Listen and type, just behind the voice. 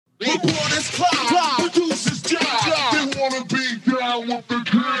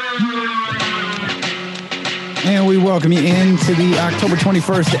welcome you into the October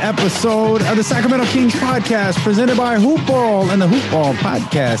 21st episode of the Sacramento Kings podcast presented by Hoopball and the Hoopball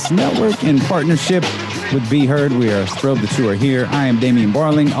Podcast Network in partnership with Be Heard. We are thrilled that you are here. I am Damian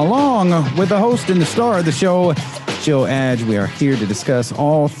Barling, along with the host and the star of the show, Joe Adge. We are here to discuss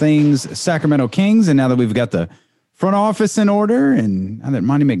all things Sacramento Kings. And now that we've got the front office in order and now that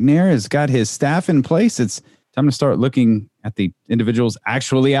Monty McNair has got his staff in place, it's time to start looking at the individuals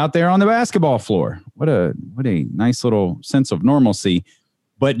actually out there on the basketball floor. What a nice little sense of normalcy.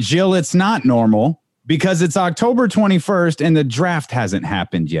 But Jill, it's not normal because it's October 21st and the draft hasn't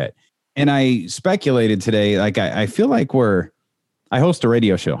happened yet. And I speculated today, like I feel like I host a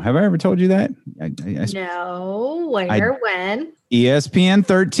radio show. Have I ever told you that? No. Where? When? ESPN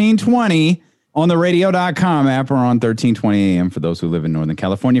 1320 on the radio.com app or on 1320 AM for those who live in Northern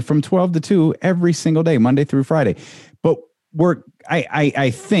California from 12 to 2 every single day, Monday through Friday. But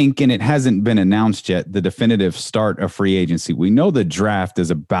I think, and it hasn't been announced yet, the definitive start of free agency. We know the draft is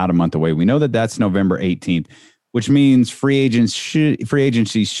about a month away. We know that that's November 18th, which means free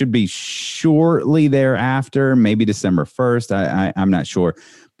agency should be shortly thereafter, maybe December 1st. I'm not sure,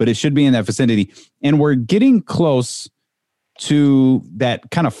 but it should be in that vicinity. And we're getting close to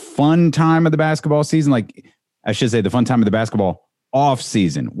that kind of fun time of the basketball season. Like I should say the fun time of the basketball off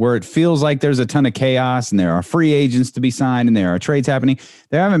season, where it feels like there's a ton of chaos and there are free agents to be signed and there are trades happening.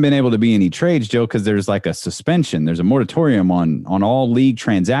 There haven't been able to be any trades, Joe, because there's like a suspension. There's a moratorium on all league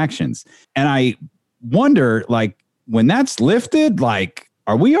transactions. And I wonder, like, when that's lifted, like,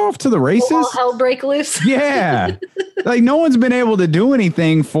 are we off to the races? Will all hell break loose? Yeah. Like no one's been able to do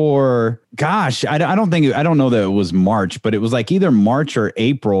anything for, gosh, I don't know that it was March, but it was like either March or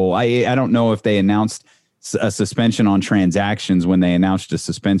April. I don't know if they announced a suspension on transactions when they announced a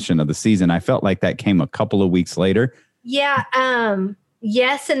suspension of the season. I felt like that came a couple of weeks later. Yeah.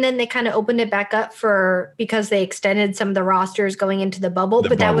 Yes. And then they kind of opened it back up because they extended some of the rosters going into the bubble,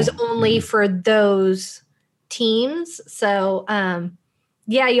 that was only for those teams. So,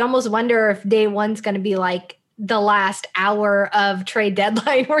 yeah, you almost wonder if day one's going to be like the last hour of trade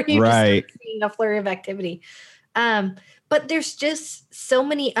deadline where you just start seeing a flurry of activity. But there's just so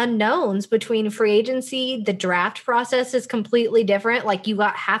many unknowns between free agency. The draft process is completely different. Like you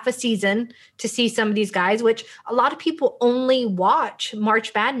got half a season to see some of these guys, which a lot of people only watch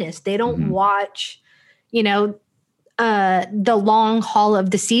March Madness. They don't watch, the long haul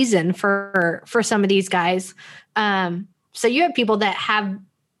of the season for some of these guys. So you have people that have,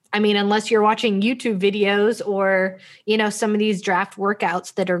 unless you're watching YouTube videos or, some of these draft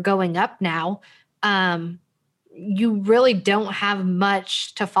workouts that are going up now, you really don't have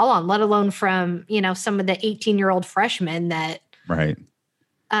much to fall on, let alone from, some of the 18-year-old freshmen that. Right.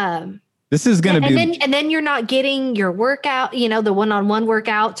 This is going to be. And then you're not getting your workout, the one-on-one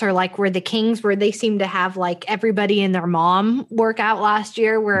workouts or like where the Kings, where they seem to have like everybody and their mom workout last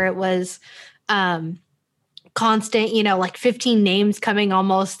year, where it was, constant, like 15 names coming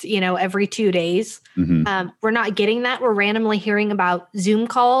almost, every 2 days. We're not getting that. We're randomly hearing about Zoom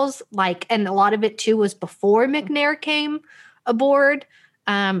calls, and a lot of it too was before McNair came aboard.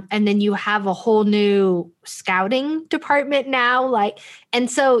 And then you have a whole new scouting department now, and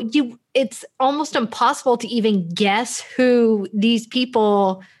so it's almost impossible to even guess who these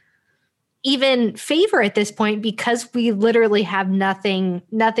people even favor at this point, because we literally have nothing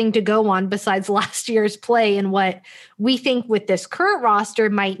to go on besides last year's play and what we think with this current roster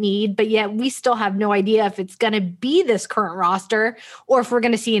might need, but yet we still have no idea if it's going to be this current roster or if we're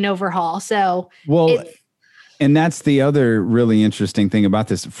going to see an overhaul. So, and that's the other really interesting thing about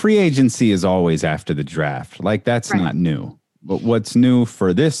this. Free agency is always after the draft. Like that's not new, but what's new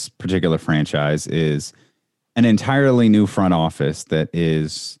for this particular franchise is an entirely new front office that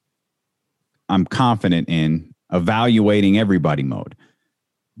is, I'm confident in evaluating everybody mode.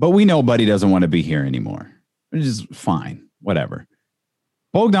 But we know Buddy doesn't want to be here anymore, which is fine, whatever.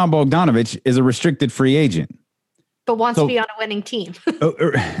 Bogdan Bogdanovic is a restricted free agent. But wants to be on a winning team.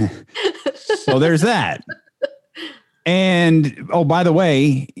 So there's that. And, by the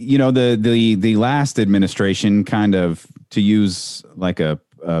way, the last administration kind of, to use like a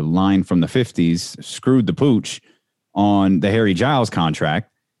line from the 50s, screwed the pooch on the Harry Giles contract.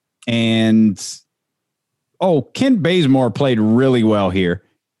 And, Kent Bazemore played really well here.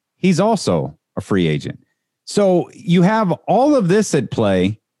 He's also a free agent. So you have all of this at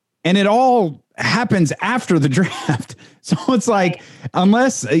play, and it all happens after the draft. So it's like,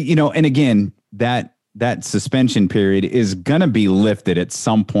 unless, and again, that suspension period is going to be lifted at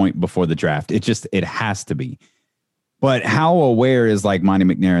some point before the draft. It has to be. But how aware is like Monty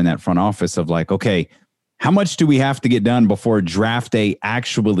McNair in that front office of like, okay, how much do we have to get done before draft day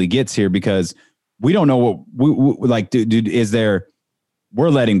actually gets here? Because we don't know what we like. Dude, is there? We're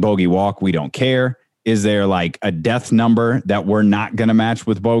letting Bogi walk. We don't care. Is there like a death number that we're not going to match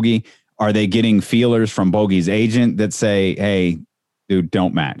with Bogi? Are they getting feelers from Bogi's agent that say, hey, dude,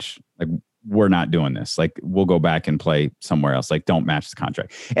 don't match? Like, we're not doing this. Like, we'll go back and play somewhere else. Like, don't match the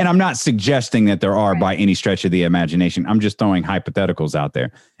contract. And I'm not suggesting that there are by any stretch of the imagination. I'm just throwing hypotheticals out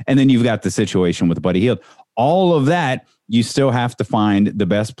there. And then you've got the situation with Buddy Hield. All of that, you still have to find the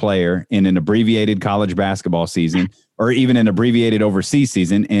best player in an abbreviated college basketball season or even an abbreviated overseas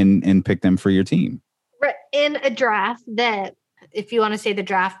season and pick them for your team. Right. In a draft that, if you want to say the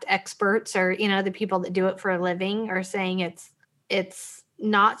draft experts or, the people that do it for a living are saying it's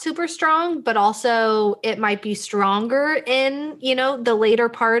not super strong, but also it might be stronger in, the later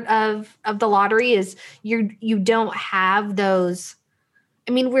part of the lottery is you don't have those.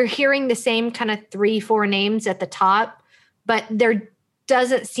 I mean, we're hearing the same kind of 3-4 names at the top, but there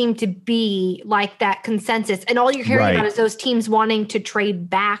doesn't seem to be like that consensus. And all you're hearing about is those teams wanting to trade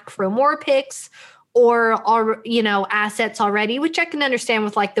back for more picks or assets already, which I can understand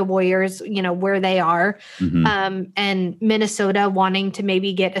with like the Warriors, where they are, and Minnesota wanting to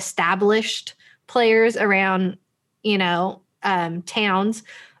maybe get established players around, towns.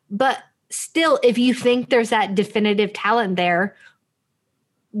 But still, if you think there's that definitive talent there,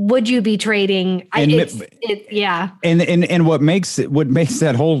 would you be trading? And what makes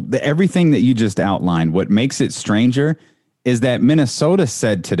that whole everything that you just outlined, what makes it stranger is that Minnesota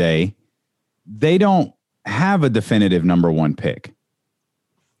said today they don't have a definitive number one pick.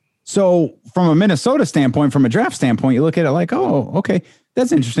 So from a Minnesota standpoint, from a draft standpoint, you look at it like, oh, okay,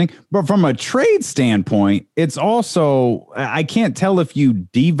 that's interesting. But from a trade standpoint, it's also, I can't tell if you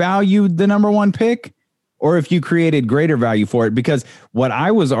devalued the number one pick or if you created greater value for it, because what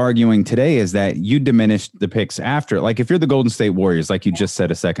I was arguing today is that you diminished the picks after. Like if you're the Golden State Warriors, like you just said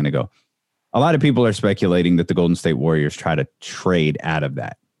a second ago, a lot of people are speculating that the Golden State Warriors try to trade out of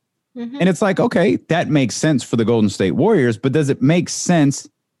that. And it's like, okay, that makes sense for the Golden State Warriors, but does it make sense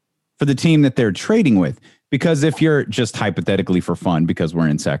for the team that they're trading with? Because if you're just hypothetically for fun, because we're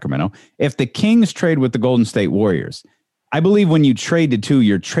in Sacramento, if the Kings trade with the Golden State Warriors, I believe when you trade the two,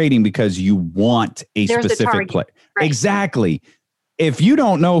 you're trading because you want there's specific play. Right. Exactly. If you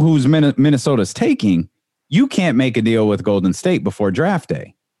don't know who's Minnesota's taking, you can't make a deal with Golden State before draft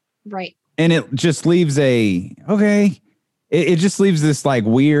day. Right. And it just leaves it just leaves this like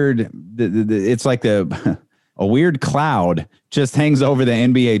weird, it's like a weird cloud just hangs over the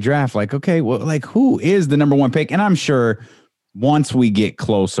NBA draft. Like, okay, well, like who is the number one pick? And I'm sure once we get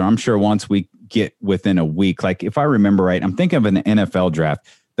closer, once we get within a week, like if I remember right, I'm thinking of an NFL draft,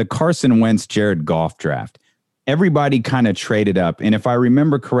 the Carson Wentz, Jared Goff draft. Everybody kind of traded up. And if I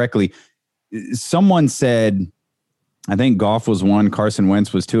remember correctly, someone said, I think Goff was 1, Carson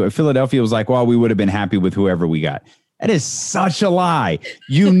Wentz was 2. Philadelphia was like, well, we would have been happy with whoever we got. That is such a lie.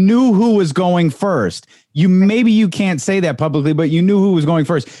 You knew who was going first. Maybe you can't say that publicly, but you knew who was going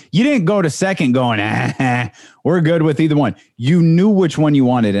first. You didn't go to second going, we're good with either one. You knew which one you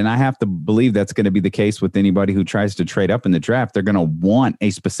wanted. And I have to believe that's going to be the case with anybody who tries to trade up in the draft. They're going to want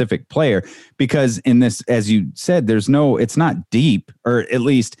a specific player because in this, as you said, it's not deep, or at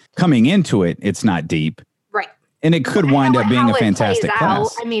least coming into it, it's not deep. Right. And it could wind up being a fantastic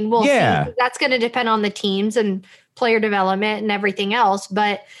class. I mean, we'll see. That's going to depend on the teams and player development and everything else.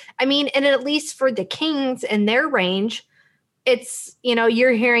 But I mean, and at least for the Kings and their range, it's,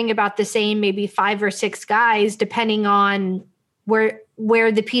 you're hearing about the same, maybe 5 or 6 guys, depending on where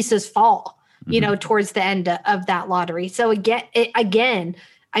the pieces fall, towards the end of that lottery. So again,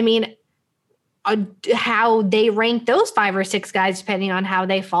 I mean, how they rank those 5 or 6 guys, depending on how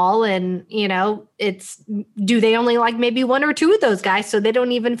they fall. And, do they only like maybe 1 or 2 of those guys? So they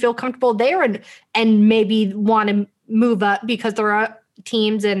don't even feel comfortable there and maybe want to move up because there are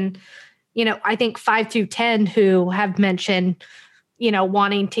teams and, I think 5 through 10 who have mentioned,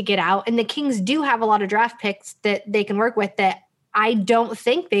 wanting to get out. And the Kings do have a lot of draft picks that they can work with that I don't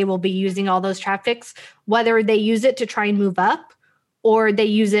think they will be using all those draft picks, whether they use it to try and move up or they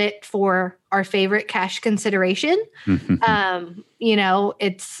use it for our favorite cash consideration.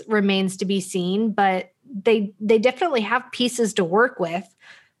 It's remains to be seen, but they definitely have pieces to work with.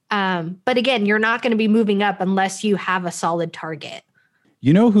 But again, you're not going to be moving up unless you have a solid target.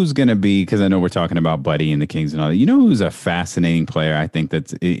 You know who's going to be, because I know we're talking about Buddy and the Kings and all that. You know who's a fascinating player? I think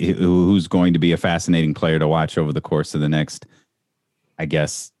who's going to be a fascinating player to watch over the course of the next, I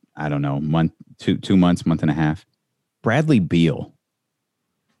guess, I don't know, month, 2 months, month and a half. Bradley Beal.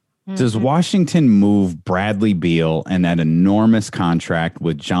 Does Washington move Bradley Beal and that enormous contract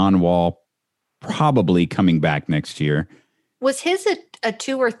with John Wall probably coming back next year? Was his a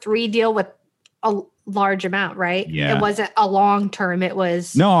 2 or 3 deal with a large amount, right? Yeah. It wasn't a long term. It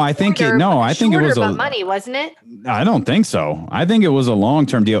was I think it was money, wasn't it? I don't think so. I think it was a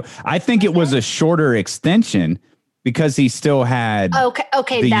long-term deal. I think it was a shorter extension because he still had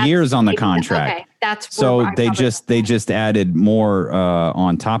the years on the contract. Okay, that's so they just added more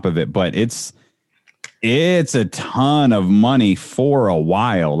on top of it, but it's a ton of money for a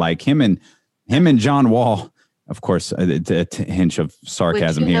while. Like him and John Wall, of course, a hint of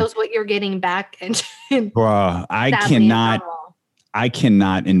sarcasm here. Who knows what you're getting back? Bruh, I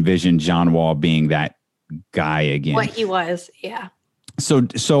cannot envision John Wall being that guy again. What he was, yeah. So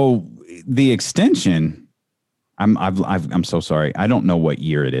the extension, I'm so sorry. I don't know what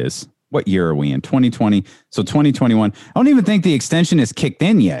year it is. What year are we in? 2020. So 2021. I don't even think the extension is kicked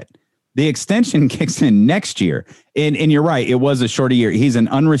in yet. The extension kicks in next year. And you're right. It was a shorter year. He's an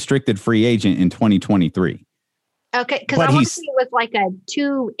unrestricted free agent in 2023. Okay. Because I want to say it was like a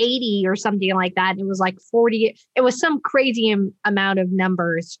 280 or something like that. It was like 40. It was some crazy amount of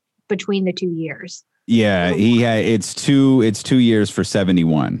numbers between the 2 years. Yeah. It's 2 years for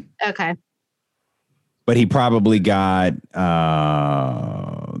 71. Okay. But he probably got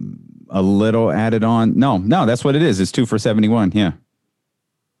a little added on. No, that's what it is. It's 2 for 71. Yeah.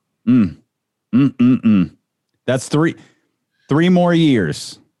 That's three more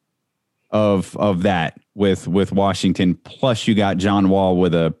years of that with Washington. Plus you got John Wall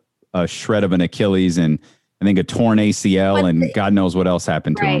with a shred of an Achilles and I think a torn ACL and God knows what else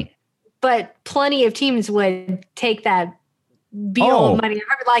happened to him. But plenty of teams would take that Beal money,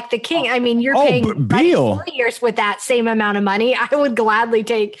 like the King. I mean, you're paying Beal 3 years with that same amount of money. I would gladly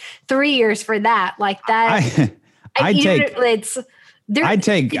take 3 years for that. Like that. There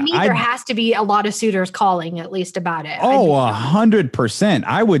has to be a lot of suitors calling at least about it. 100%.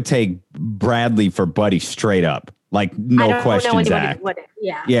 I would take Bradley for Buddy straight up. Like no questions asked.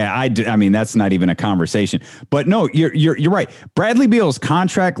 Yeah. I mean, that's not even a conversation. But no, you're right. Bradley Beal's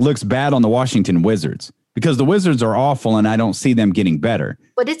contract looks bad on the Washington Wizards because the Wizards are awful and I don't see them getting better.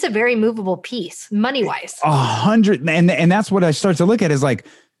 But it's a very movable piece, money wise. 100, and that's what I start to look at is like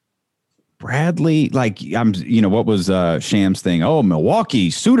Bradley. Like what was Sham's thing? Oh, Milwaukee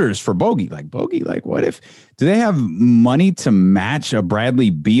suitors for Bogi. Like Bogi. Like what if? Do they have money to match a Bradley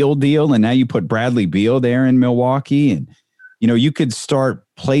Beal deal? And now you put Bradley Beal there in Milwaukee, and you could start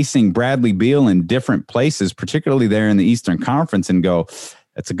placing Bradley Beal in different places, particularly there in the Eastern Conference, and go,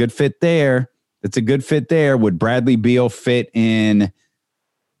 that's a good fit there. That's a good fit there. Would Bradley Beal fit in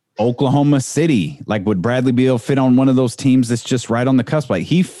Oklahoma City? Like, would Bradley Beal fit on one of those teams that's just right on the cusp? Like,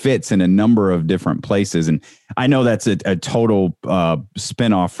 he fits in a number of different places. And I know that's a total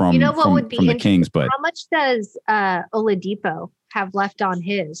spinoff from the Kings. But how much does Oladipo have left on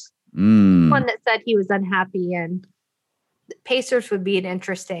his? One that said he was unhappy, and the Pacers would be an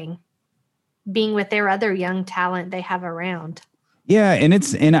interesting being with their other young talent they have around. Yeah,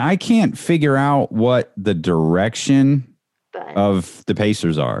 and I can't figure out what the direction of the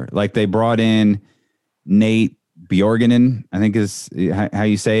Pacers are. Like they brought in Nate Bjorkgren, I think is how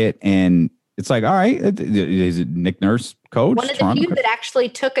you say it, and it's like, all right, is it Nick Nurse coach? One of the few that actually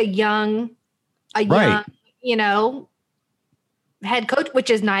took a young, head coach, which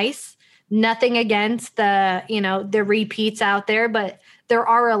is nice. Nothing against the repeats out there, but there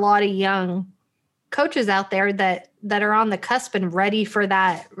are a lot of young coaches out there that are on the cusp and ready for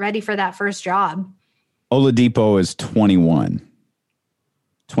that first job. Oladipo is 21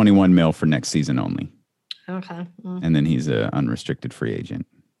 mil for next season only. Okay. And then he's an unrestricted free agent.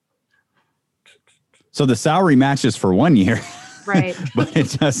 So the salary matches for 1 year, right? But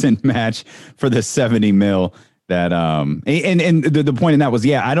it doesn't match for the 70 mil that, and the point in that was,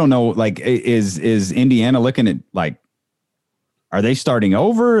 I don't know, like, is Indiana looking at like, are they starting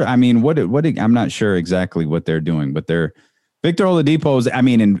over? I mean, what I'm not sure exactly what they're doing, but they're Victor Oladipo's. I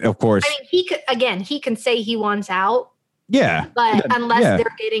mean, and of course, he can say he wants out. Yeah. But unless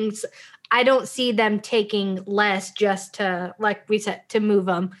they're getting, I don't see them taking less just to, like we said, to move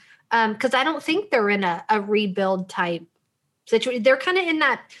them. Cause I don't think they're in a rebuild type situation. They're kind of in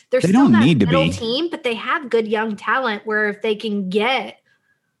that, they don't need to be team, but they have good young talent where if they can get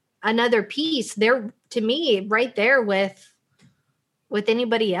another piece, they're, to me, right there with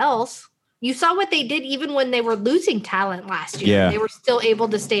anybody else. You saw what they did even when they were losing talent last year. They were still able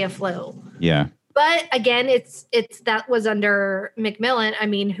to stay afloat. Yeah. But again, it's that was under McMillan. I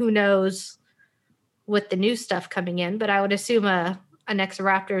mean, who knows with the new stuff coming in, but I would assume an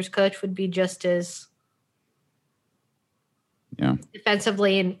ex-Raptors coach would be just as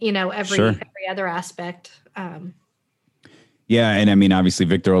defensively and, every other aspect. Yeah, and I mean, obviously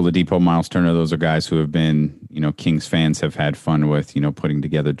Victor Oladipo, Miles Turner, those are guys who have been Kings fans have had fun with, putting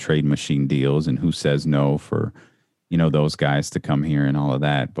together trade machine deals and who says no for, those guys to come here and all of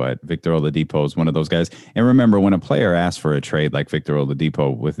that. But Victor Oladipo is one of those guys. And remember, when a player asks for a trade like Victor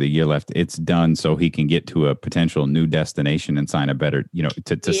Oladipo with the year left, it's done so he can get to a potential new destination and sign a better,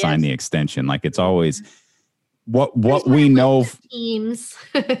 to sign the extension. Like it's always what we know. Teams.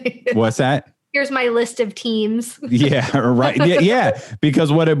 What's that? Here's my list of teams. Yeah, right. Yeah, because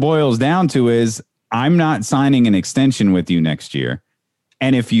what it boils down to is I'm not signing an extension with you next year.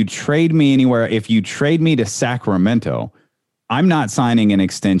 And if you trade me anywhere, if you trade me to Sacramento, I'm not signing an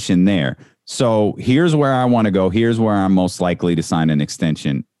extension there. So here's where I want to go. Here's where I'm most likely to sign an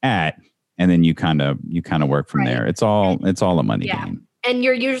extension at. And then you kind of work from there. It's all a money game. And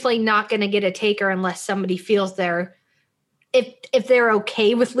you're usually not going to get a taker unless somebody feels if they're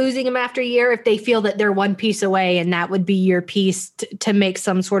okay with losing him after a year, if they feel that they're one piece away and that would be your piece to make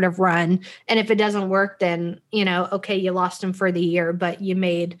some sort of run. And if it doesn't work, then, okay, you lost him for the year, but you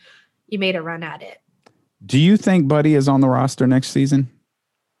made a run at it. Do you think Buddy is on the roster next season?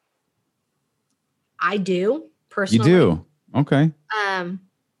 I do, personally. You do? Okay.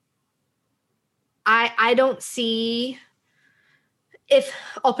 I don't see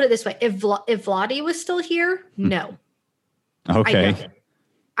I'll put it this way. If Vlade was still here, no. Okay.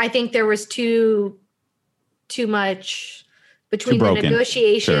 I think there was too much between the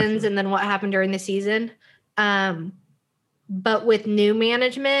negotiations and then what happened during the season. But with new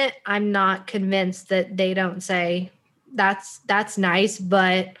management, I'm not convinced that they don't say that's nice,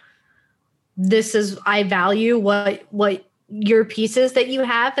 but I value what your pieces that you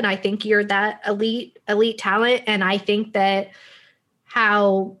have. And I think you're that elite talent. And I think that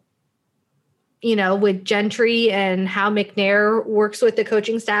how, with Gentry and how McNair works with the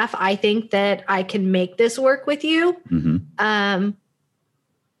coaching staff, I think that I can make this work with you. Mm-hmm.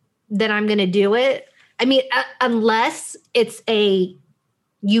 Then I'm going to do it. I mean, unless it's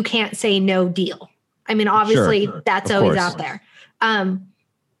you can't say no deal. I mean, obviously that's always out there.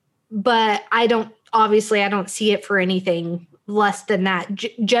 But I don't see it for anything less than that,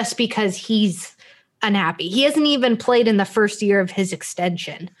 just because he's unhappy. He hasn't even played in the first year of his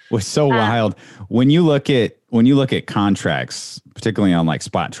extension. It was so wild. When you look at contracts, particularly on like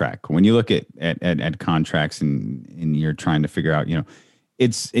Spot Track, when you look at contracts and you're trying to figure out,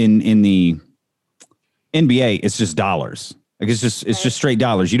 it's in the NBA, it's just dollars. Like it's just straight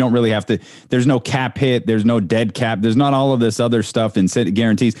dollars. You don't really have to, there's no cap hit. There's no dead cap. There's not all of this other stuff and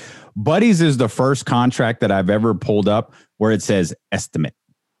guarantees. Buddy's is the first contract that I've ever pulled up where it says estimate.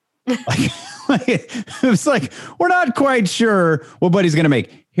 It's like, we're not quite sure what Buddy's going to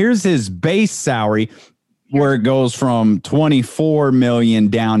make. Here's his base salary where it goes from 24 million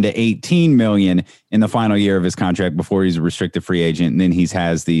down to 18 million in the final year of his contract before he's a restricted free agent. And then he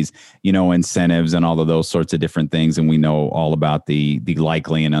has these, incentives and all of those sorts of different things. And we know all about the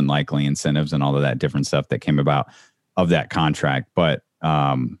likely and unlikely incentives and all of that different stuff that came about of that contract. But,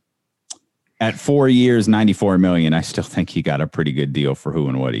 at 4 years, 94 million, I still think he got a pretty good deal for who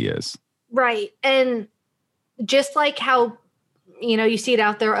and what he is. Right. And just like how, you see it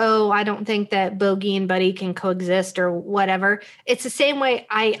out there, I don't think that Bogi and Buddy can coexist or whatever. It's the same way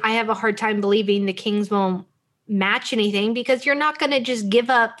I have a hard time believing the Kings won't match anything, because you're not going to just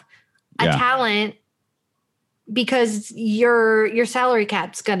give up a talent because your salary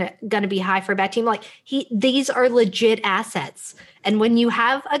cap's gonna be high for a bad team. Like these are legit assets. And when you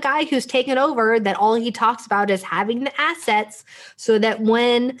have a guy who's taken over, that all he talks about is having the assets, so that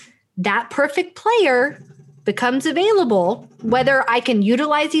when that perfect player becomes available, whether I can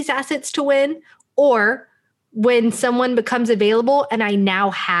utilize these assets to win, or when someone becomes available and I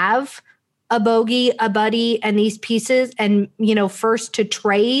now have a Bogi, a Buddy, and these pieces, and, first to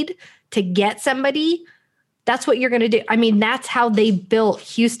trade to get somebody, that's what you're going to do. I mean, that's how they built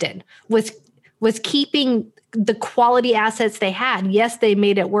Houston, was keeping the quality assets they had. Yes, they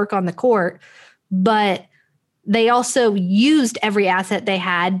made it work on the court, but they also used every asset they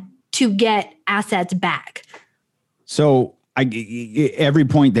had to get assets back. So every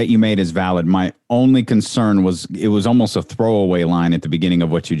point that you made is valid. My only concern was it was almost a throwaway line at the beginning of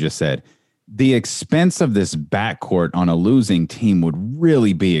what you just said. The expense of this backcourt on a losing team would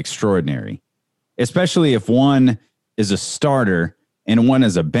really be extraordinary, especially if one is a starter and one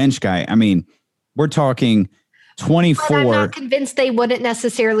is a bench guy. I mean, we're talking 24. But I'm not convinced they wouldn't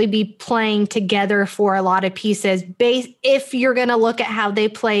necessarily be playing together for a lot of pieces. If you're going to look at how they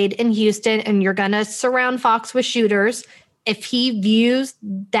played in Houston and you're going to surround Fox with shooters, if he views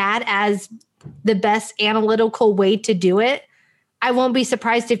that as the best analytical way to do it, I won't be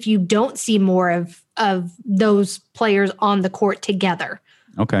surprised if you don't see more of those players on the court together.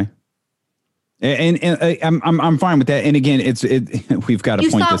 Okay. And I'm fine with that. And again, we've got to point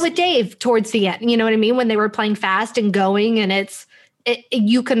this. You saw it with Dave towards the end. You know what I mean? When they were playing fast and going, and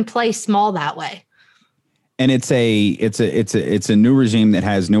you can play small that way. And it's a new regime that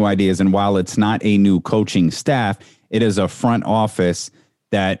has new ideas. And while it's not a new coaching staff, it is a front office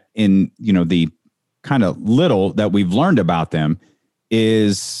that in, the kind of little that we've learned about them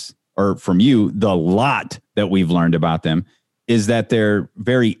or from you, the lot that we've learned about them is that they're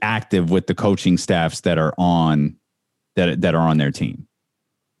very active with the coaching staffs that are on their team.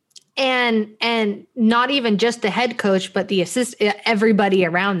 And not even just the head coach, but the everybody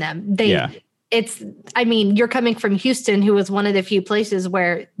around them. You're coming from Houston, who was one of the few places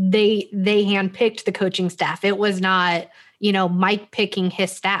where they handpicked the coaching staff. It was not, Mike picking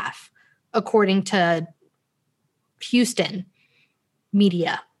his staff, according to Houston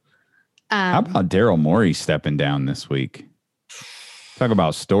media. How about Daryl Morey stepping down this week? Talk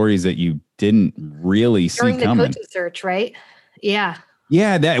about stories that you didn't really see coming. During the coaching search, right? Yeah.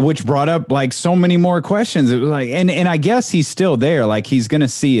 Yeah, that which brought up like so many more questions. It was like, and I guess he's still there. Like he's gonna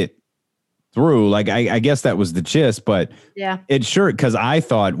see it through. Like I guess that was the gist, but yeah, it sure, because I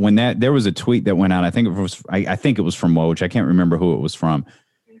thought when there was a tweet that went out, I think it was from Woj. I can't remember who it was from,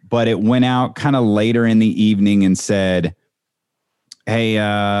 but it went out kind of later in the evening and said, "Hey,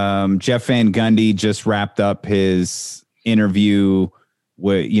 Jeff Van Gundy just wrapped up his interview.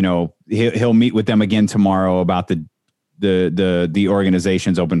 He'll meet with them again tomorrow about the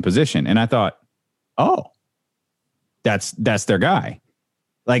organization's open position." And I thought, oh, that's their guy.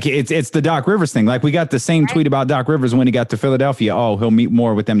 Like it's the Doc Rivers thing. Like we got the same tweet about Doc Rivers when he got to Philadelphia. Oh, he'll meet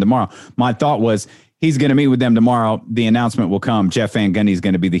more with them tomorrow. My thought was he's going to meet with them tomorrow. The announcement will come. Jeff Van Gundy is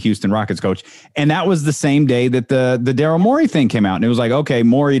going to be the Houston Rockets coach. And that was the same day that the Daryl Morey thing came out. And it was like, okay,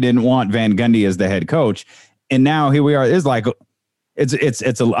 Morey didn't want Van Gundy as the head coach. And now here we are. It's like,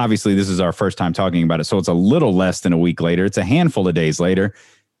 obviously this is our first time talking about it. So it's a little less than a week later. It's a handful of days later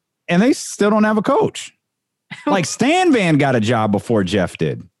and they still don't have a coach. Like Stan Van got a job before Jeff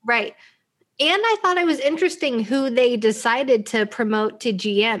did. Right. And I thought it was interesting who they decided to promote to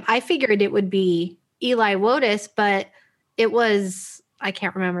GM. I figured it would be Eli Wotus, but it was, I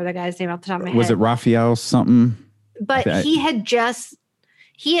can't remember the guy's name off the top of my head. Was it Raphael something? But he had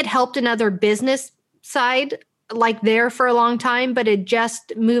helped another business side like there for a long time, but it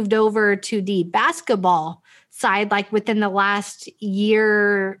just moved over to the basketball side, like within the last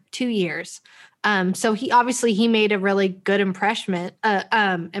year, 2 years. So he made a really good impression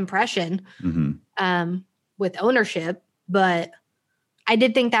with ownership, but I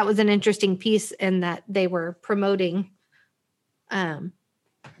did think that was an interesting piece in that they were promoting.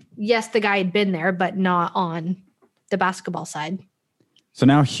 Yes, the guy had been there, but not on the basketball side. So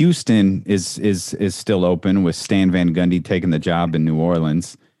now Houston is still open with Stan Van Gundy taking the job in New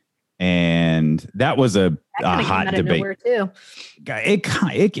Orleans. And that was a hot debate. Too.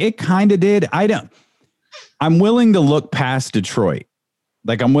 It kind of did. I'm willing to look past Detroit.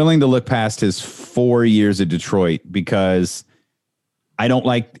 Like I'm willing to look past his 4 years at Detroit because I don't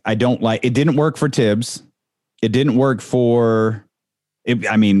like it didn't work for Tibbs. It didn't work for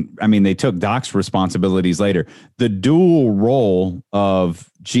I mean they took Doc's responsibilities later. The dual role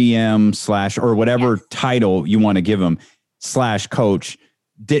of GM / or whatever title you want to give him / coach.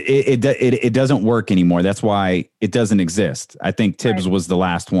 It doesn't work anymore. That's why it doesn't exist. I think Tibbs was the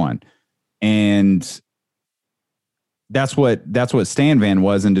last one. And that's what Stan Van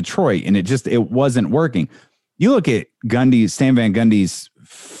was in Detroit. And it wasn't working. You look at Stan Van Gundy's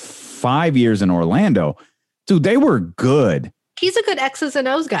 5 years in Orlando, dude, they were good. He's a good X's and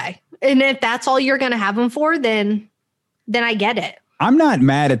O's guy. And if that's all you're going to have him for, then I get it. I'm not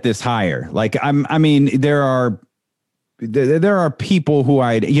mad at this hire. Like there are people who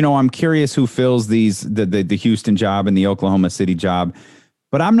I'm curious who fills the Houston job and the Oklahoma City job,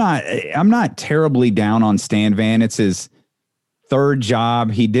 but I'm not terribly down on Stan Van. It's his third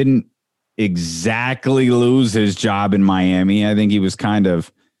job. He didn't exactly lose his job in Miami. I think he was kind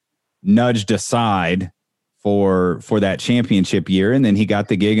of nudged aside for that championship year. And then he got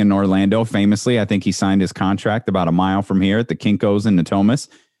the gig in Orlando. Famously, I think he signed his contract about a mile from here at the Kinko's in Natomas.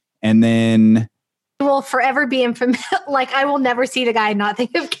 And then will forever be infamous. Like I will never see the guy and not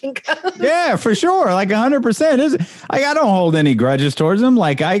think of Kinko's. Yeah, for sure. Like 100%. I don't hold any grudges towards him.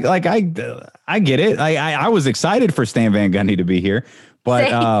 I get it. I was excited for Stan Van Gundy to be here,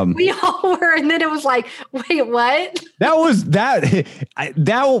 but we all were. And then it was like, wait, what? That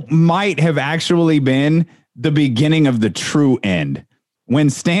might have actually been the beginning of the true end when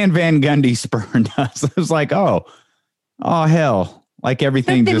Stan Van Gundy spurned us. It was like, oh hell. Like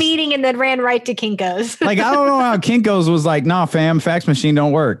everything took the meeting and then ran right to Kinko's. Like, I don't know how Kinko's was like, nah, fam, fax machine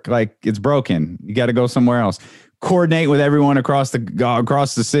don't work. Like, it's broken. You got to go somewhere else. Coordinate with everyone across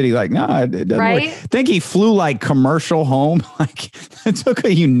the city. Like, nah, it doesn't work. I think he flew like commercial home. Like, it took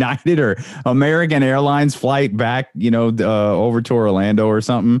a United or American Airlines flight back, over to Orlando or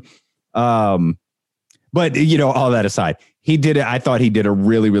something. But, all that aside, he did it. I thought he did a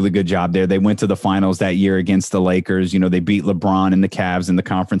really, really good job there. They went to the finals that year against the Lakers. They beat LeBron and the Cavs in the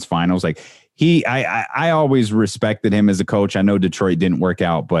conference finals. Like I always respected him as a coach. I know Detroit didn't work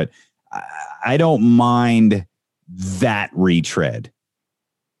out, but I don't mind that retread.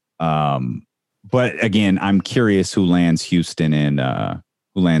 But again, I'm curious who lands Houston in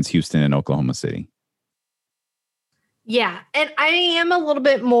Oklahoma City. Yeah, and I am a little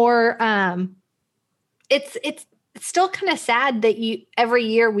bit more. It's still kind of sad that every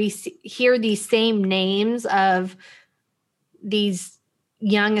year we hear these same names of these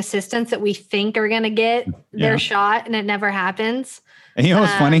young assistants that we think are going to get their shot, and it never happens. And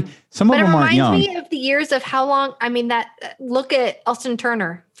it's funny. Some of them aren't young. It reminds me of the years of how long. I mean, look at Elston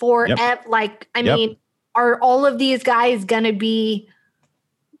Turner for mean, are all of these guys going to be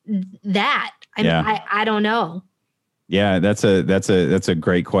that? I don't know. Yeah, that's a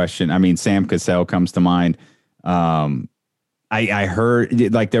great question. I mean, Sam Cassell comes to mind. I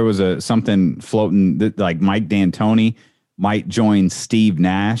heard like there was something floating that like Mike D'Antoni might join Steve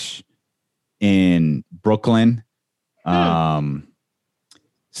Nash in Brooklyn.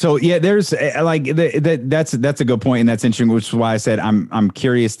 So yeah, there's like that's a good point, and that's interesting, which is why I said I'm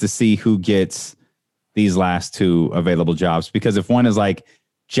curious to see who gets these last two available jobs, because if one is like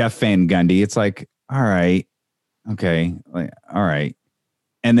Jeff Van Gundy, it's like, all right, okay, like, all right,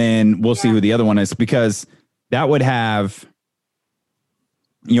 and then we'll see who the other one is, because that would have,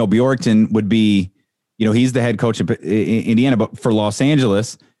 Bjorkton would be, he's the head coach in Indiana, but for Los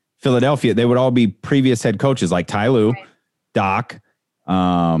Angeles, Philadelphia, they would all be previous head coaches like Ty Lue, Doc.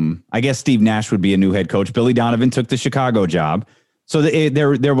 I guess Steve Nash would be a new head coach. Billy Donovan took the Chicago job. So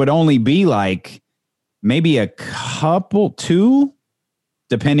there would only be like maybe a couple, two,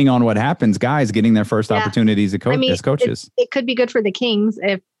 depending on what happens, guys getting their first opportunities as coaches. It could be good for the Kings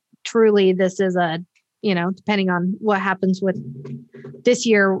if truly this is depending on what happens with this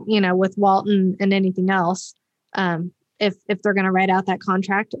year, with Walton and anything else, if they're going to write out that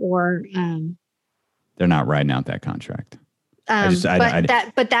contract or they're not writing out that contract.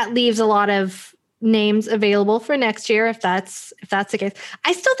 But that leaves a lot of names available for next year if that's the case.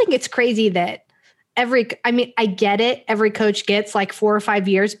 I still think it's crazy that I get it. Every coach gets like 4 or 5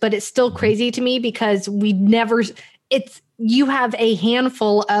 years, but it's still crazy to me because you have a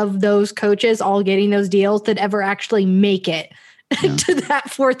handful of those coaches all getting those deals that ever actually make it to that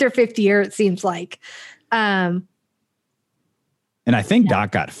 4th or 5th year, it seems like. And I think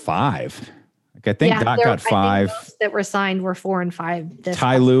Doc got 5. I think Doc got 5. Those that were signed were 4 and 5.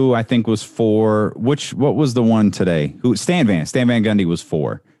 Ty Lue, I think, was 4. What was the one today? Stan Van Gundy was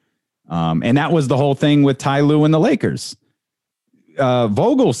 4. And that was the whole thing with Ty Lue and the Lakers.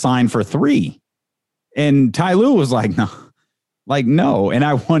 Vogel signed for 3. And Ty Lue was like, no. And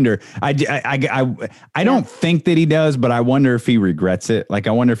I wonder, I don't think that he does, but I wonder if he regrets it. Like,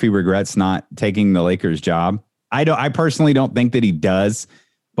 I wonder if he regrets not taking the Lakers job. I personally don't think that he does,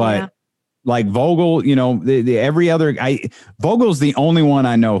 but like Vogel, Vogel's the only one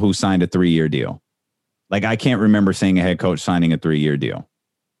I know who signed a 3-year deal. Like, I can't remember seeing a head coach signing a 3-year deal.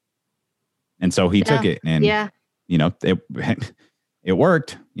 And so he took it, and it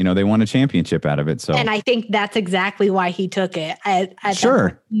worked. They won a championship out of it. So, and I think that's exactly why he took it.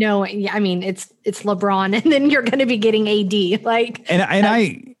 Sure. No, I mean, it's LeBron, and then you're going to be getting AD. Like,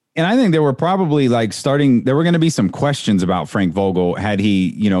 and I think there were probably there were going to be some questions about Frank Vogel had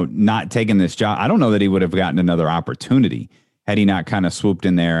he, not taken this job. I don't know that he would have gotten another opportunity had he not kind of swooped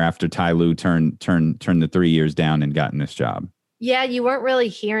in there after Ty Lue turned the 3 years down and gotten this job. Yeah, you weren't really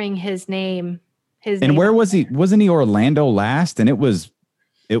hearing his name. Where was he? Wasn't he Orlando last? And it was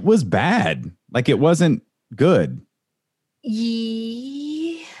bad. Like, it wasn't good.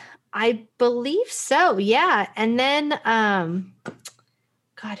 Yeah, I believe so. Yeah. And then,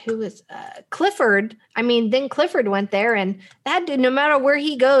 God, who was Clifford? I mean, then Clifford went there, and that no matter where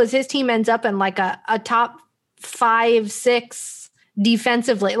he goes, his team ends up in like a top 5, 6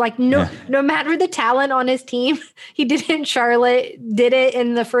 defensively. Like, no matter the talent on his team, he did it in Charlotte, did it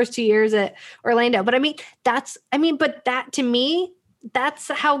in the first 2 years at Orlando. But but that, to me, that's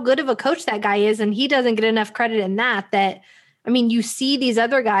how good of a coach that guy is. And he doesn't get enough credit in that, you see these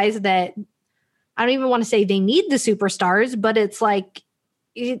other guys that I don't even want to say they need the superstars, but it's like,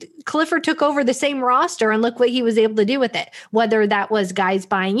 Clifford took over the same roster and look what he was able to do with it. Whether that was guys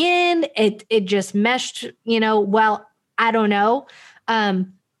buying in, it just meshed, well, I don't know.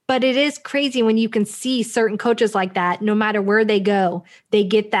 But it is crazy when you can see certain coaches like that, no matter where they go, they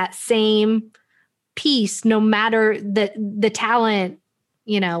get that same piece, no matter the talent,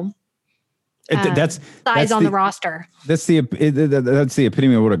 that's on the roster. That's the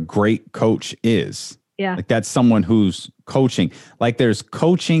epitome of what a great coach is. Yeah. Like that's someone who's coaching. Like there's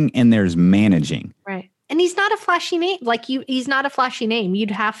coaching and there's managing. Right. And he's not a flashy name. He's not a flashy name.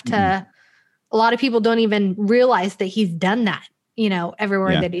 You'd have to, a lot of people don't even realize that he's done that,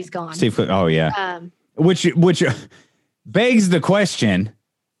 everywhere that he's gone. Steve, oh yeah. Which begs the question,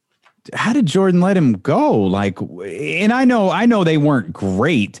 how did Jordan let him go? Like, and I know they weren't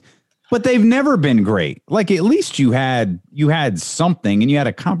great, but they've never been great. Like at least you had something and you had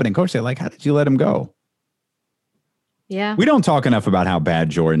a competent coach there. Like, how did you let him go? Yeah. We don't talk enough about how bad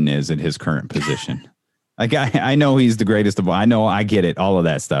Jordan is at his current position. Like I know he's the greatest of all. I know, I get it. All of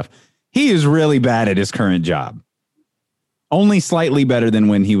that stuff. He is really bad at his current job. Only slightly better than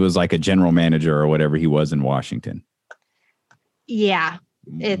when he was like a general manager or whatever he was in Washington. Yeah.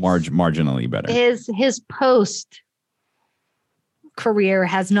 It's marginally better. His post career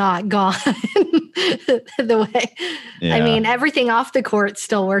has not gone the way. Yeah. I mean, everything off the court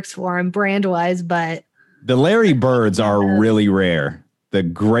still works for him brand wise, but the Larry Birds are really rare. The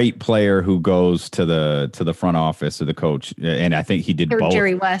great player who goes to the front office or the coach, and I think he did both.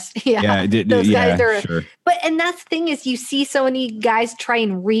 Jerry West, yeah, those guys are. Sure. But and that's the thing is, you see so many guys try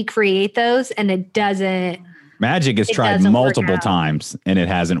and recreate those, and it doesn't. Magic has tried multiple times, and it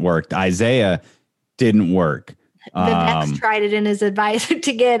hasn't worked. Isaiah didn't work. Vivek's tried it in his advisor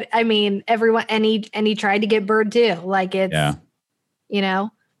to get. I mean, everyone, and he tried to get Bird too. Like it's, you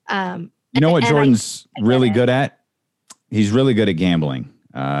know what Jordan's really good at? He's really good at gambling.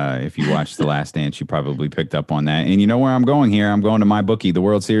 If you watched The Last Dance, you probably picked up on that. And you know where I'm going here? I'm going to my bookie. The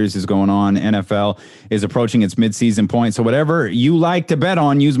World Series is going on. NFL is approaching its midseason point. So whatever you like to bet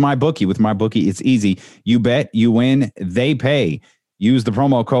on, use my bookie. With my bookie, it's easy. You bet, you win, they pay. Use the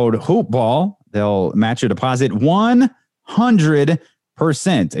promo code HoopBall. They'll match your deposit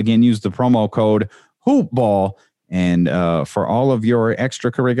 100%. Again, use the promo code HoopBall. And for all of your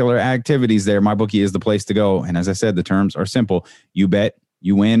extracurricular activities there, MyBookie is the place to go. And as I said, the terms are simple. You bet,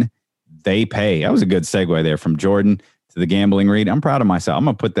 you win, they pay. That was a good segue there from Jordan to the gambling read. I'm proud of myself. I'm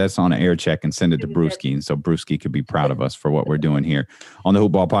going to put this on an air check and send it to Brewski. And so Brewski could be proud of us for what we're doing here on the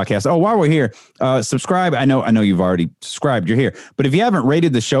Hoopball Podcast. Oh, while we're here, subscribe. I know you've already subscribed. You're here. But if you haven't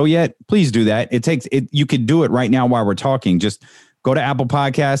rated the show yet, please do that. You could do it right now while we're talking. Just go to Apple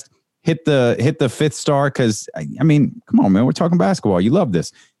Podcast. Hit the 5th star because, I mean, come on, man. We're talking basketball. You love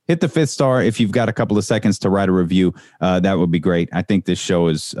this. Hit the 5th star if you've got a couple of seconds to write a review. That would be great. I think this show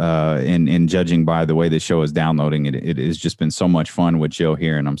is, in judging by the way this show is downloading, it has just been so much fun with Jill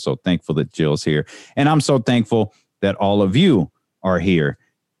here, and I'm so thankful that Jill's here. And I'm so thankful that all of you are here.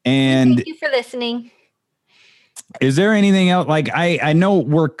 And thank you for listening. Is there anything else? Like, I know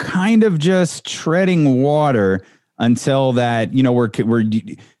we're kind of just treading water until that, we're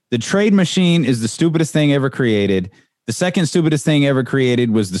the trade machine is the stupidest thing ever created. The second stupidest thing ever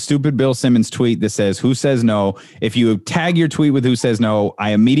created was the stupid Bill Simmons tweet that says, "Who says no?" If you tag your tweet with "Who says no,"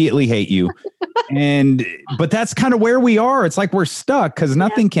 I immediately hate you. But that's kind of where we are. It's like we're stuck because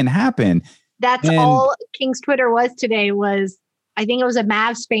nothing can happen. That's all King's Twitter was today. I think it was a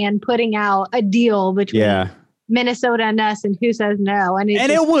Mavs fan putting out a deal between Minnesota and us, and Who says no? And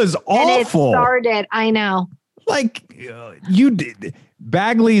it was awful. And it started. I know. Like you did.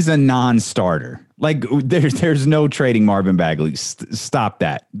 Bagley's a non-starter. Like there's no trading Marvin Bagley. Stop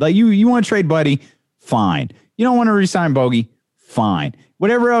that. Like you want to trade Buddy? Fine. You don't want to resign Bogi? Fine.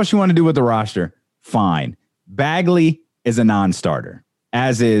 Whatever else you want to do with the roster? Fine. Bagley is a non-starter,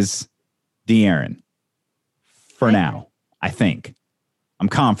 as is De'Aaron. For now, I think. I'm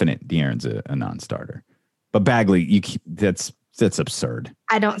confident De'Aaron's a non-starter. But Bagley, that's absurd.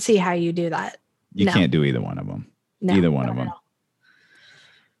 I don't see how you do that. You can't do either one of them. Either one of them.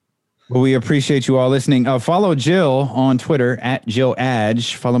 Well, we appreciate you all listening. Follow Jill on Twitter at Jill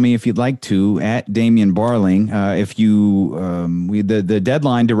Adge. Follow me if you'd like to at Damian Barling. If you the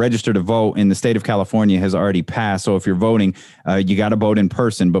deadline to register to vote in the state of California has already passed. So if you're voting, you got to vote in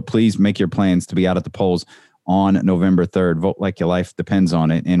person. But please make your plans to be out at the polls on November 3rd. Vote like your life depends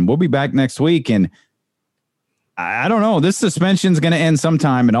on it. And we'll be back next week. And I don't know. This suspension is going to end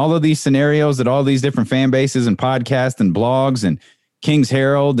sometime. And all of these scenarios that all these different fan bases and podcasts and blogs and King's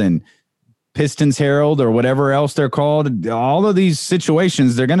Herald and Pistons Herald or whatever else they're called, all of these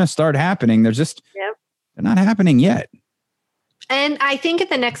situations, they're going to start happening. They're just, they're not happening yet. And I think in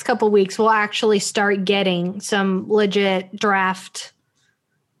the next couple of weeks, we'll actually start getting some legit draft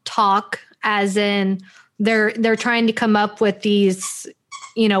talk, as in they're trying to come up with these,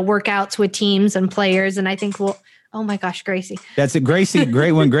 workouts with teams and players. And I think oh my gosh, Gracie. That's it. Gracie,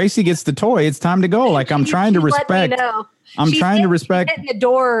 great. When Gracie gets the toy, it's time to go. Like I'm trying to respect. She's trying to respect the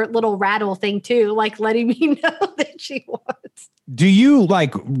door little rattle thing too, like letting me know that she wants. Do you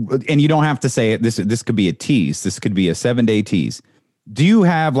and you don't have to say it. This could be a tease. This could be a 7-day tease. Do you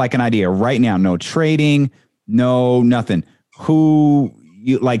have like an idea right now? No trading, no nothing. Who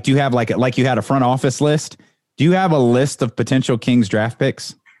you like? Do you have like you had a front office list? Do you have a list of potential Kings draft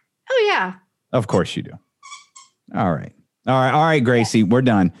picks? Oh yeah. Of course you do. All right, Gracie, we're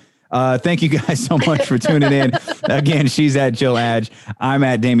done. Thank you guys so much for tuning in. Again, she's at Jill Adge. I'm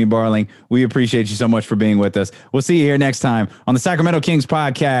at Damien Barling. We appreciate you so much for being with us. We'll see you here next time on the Sacramento Kings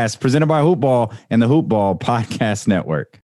podcast, presented by Hoopball and the Hoopball Podcast Network.